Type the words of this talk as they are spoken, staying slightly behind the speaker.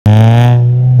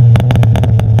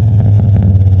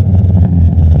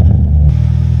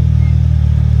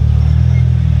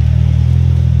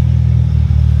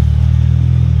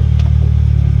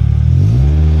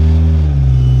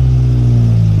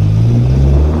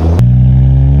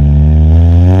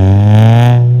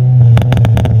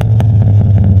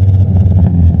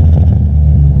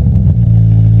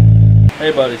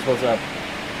buddies, what's up?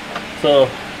 So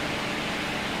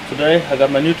today I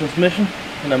got my new transmission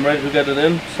and I'm ready to get it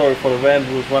in. Sorry for the van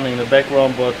who's running in the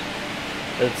background, but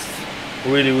it's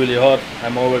really hot.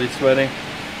 I'm already sweating.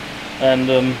 And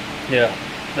yeah,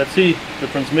 let's see the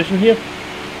transmission here.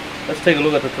 Let's take a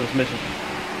look at the transmission.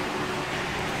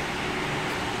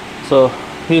 So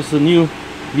here's the new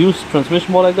used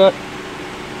transmission what I got.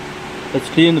 It's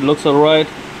clean, it looks alright.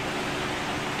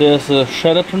 There's a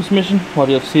Jetta transmission, what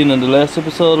you have seen in the last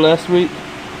episode last week.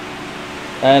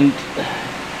 And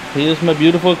here's my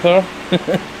beautiful car.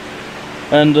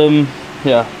 And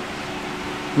yeah,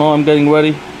 now I'm getting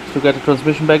ready to get the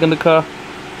transmission back in the car.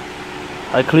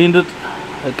 I cleaned it,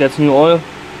 it gets new oil,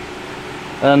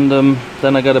 and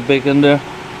then I got it back in there,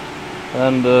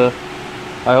 and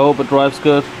I hope it drives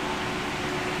good.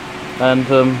 And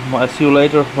I'll see you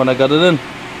later when I got it in.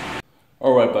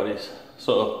 Alright buddies,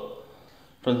 so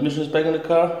transmission is back in the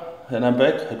car and I'm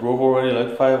back. I drove already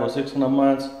like 500 or 600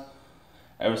 miles.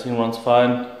 Everything runs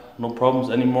fine, no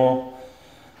problems anymore.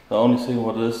 The only thing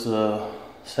what is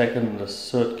second and the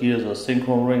third gears or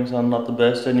synchron rings are not the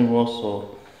best anymore,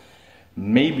 so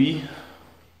maybe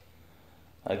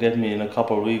I get me in a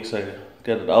couple of weeks I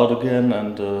get it out again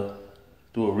and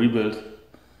do a rebuild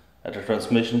at the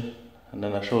transmission, and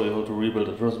then I show you how to rebuild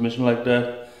a transmission like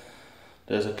that.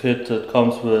 There's a kit that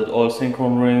comes with all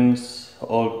synchron rings,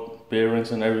 all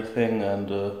bearings and everything, and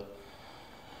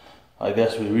I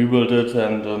guess we rebuilt it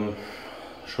and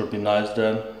should be nice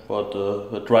then, but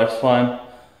it drives fine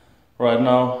right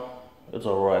now. It's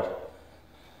alright.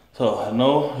 So I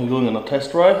know we're going on a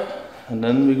test drive and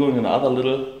then we're going in another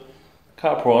little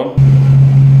car prawn.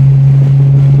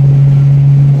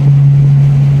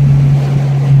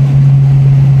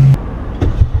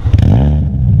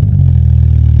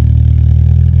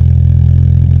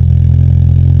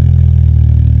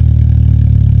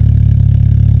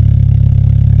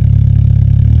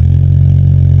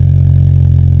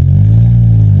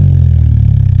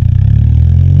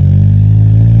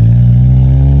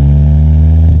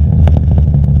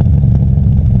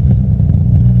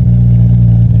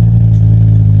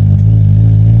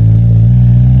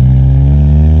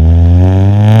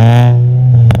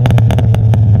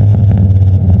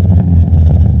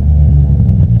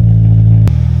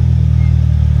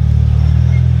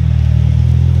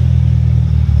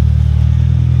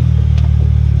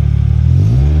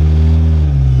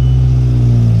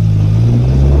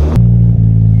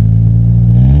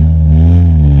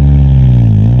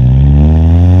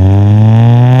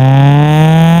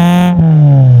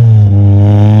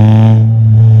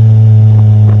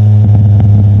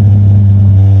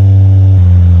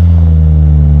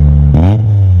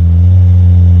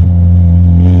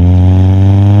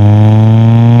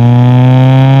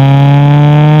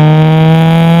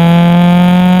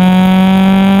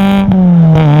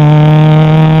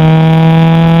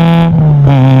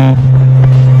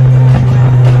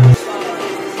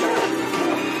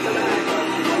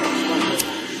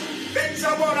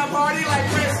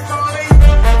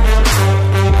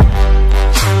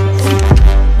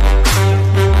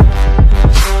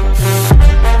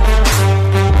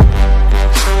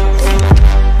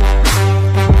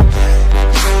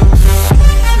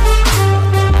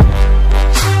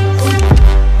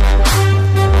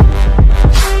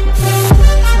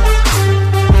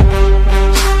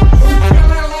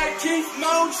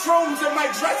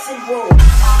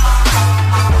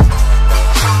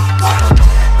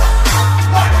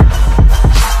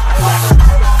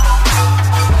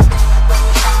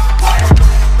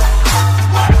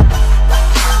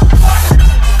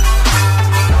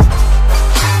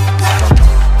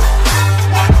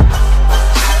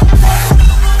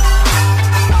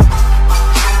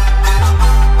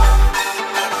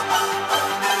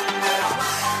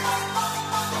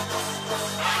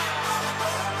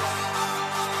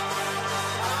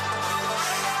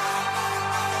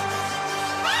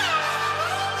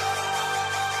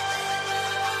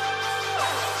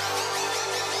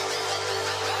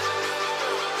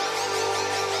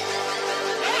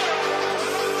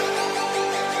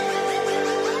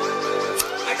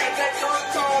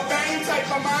 Take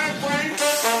my mind frame.